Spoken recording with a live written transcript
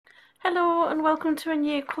Hello and welcome to a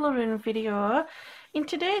new colouring video. In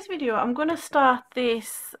today's video I'm going to start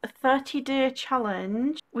this 30-day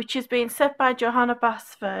challenge which is being set by Johanna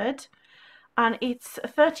Basford, and it's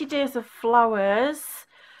 30 days of flowers.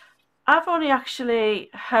 I've only actually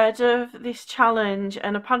heard of this challenge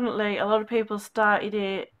and apparently a lot of people started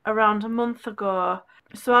it around a month ago,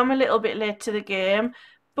 so I'm a little bit late to the game,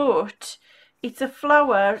 but it's a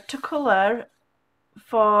flower to colour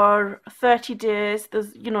for 30 days.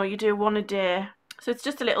 There's, you do one a day, so it's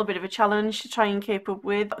just a little bit of a challenge to try and keep up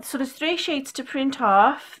with. So there's 3 sheets to print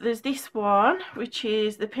off. There's this one which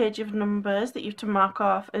is the page of numbers that you have to mark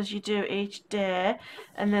off as you do each day,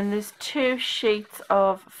 and then there's 2 sheets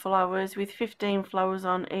of flowers with 15 flowers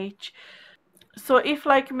on each. So if,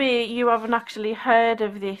 like me, you haven't actually heard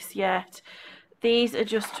of this yet, these are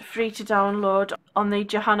just free to download on the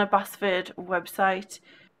Johanna Basford website.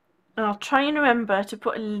 And I'll try and remember to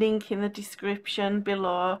put a link in the description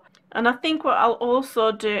below. And I think what I'll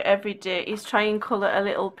also do every day is try and colour a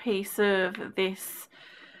little piece of this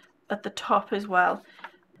at the top as well.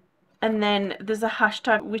 And then there's a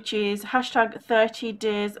hashtag which is hashtag 30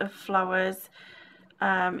 days of flowers,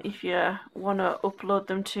 if you want to upload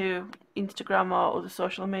them to Instagram or other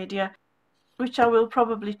social media, which I will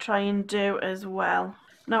probably try and do as well.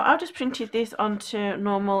 Now I've just printed this onto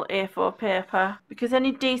normal A4 paper because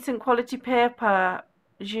any decent quality paper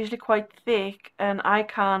is usually quite thick and I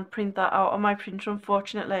can't print that out on my printer,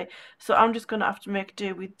 unfortunately, so I'm just going to have to make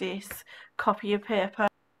do with this copy of paper.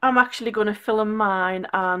 I'm actually going to film mine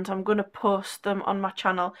and I'm going to post them on my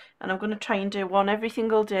channel, and I'm going to try and do one every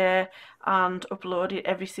single day and upload it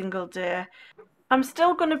every single day. I'm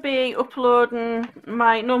still going to be uploading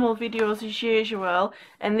my normal videos as usual,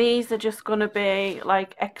 and these are just going to be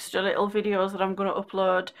like extra little videos that I'm going to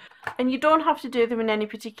upload. And you don't have to do them in any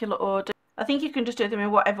particular order. I think you can just do them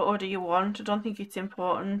in whatever order you want. I don't think it's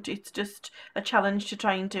important. It's just a challenge to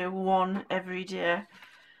try and do one every day.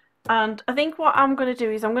 And I think what I'm going to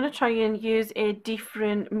do is I'm going to try and use a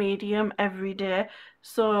different medium every day.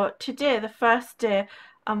 So today, the first day,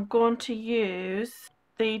 I'm going to use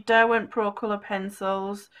the Derwent Pro Colour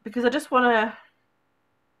pencils because I just want to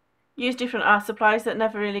use different art supplies that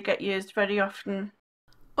never really get used very often.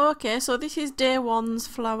 Okay, so this is day one's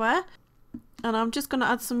flower, and I'm just going to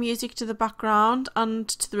add some music to the background and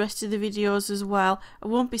to the rest of the videos as well. I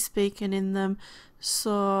won't be speaking in them,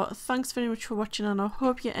 so thanks very much for watching and I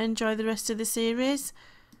hope you enjoy the rest of the series.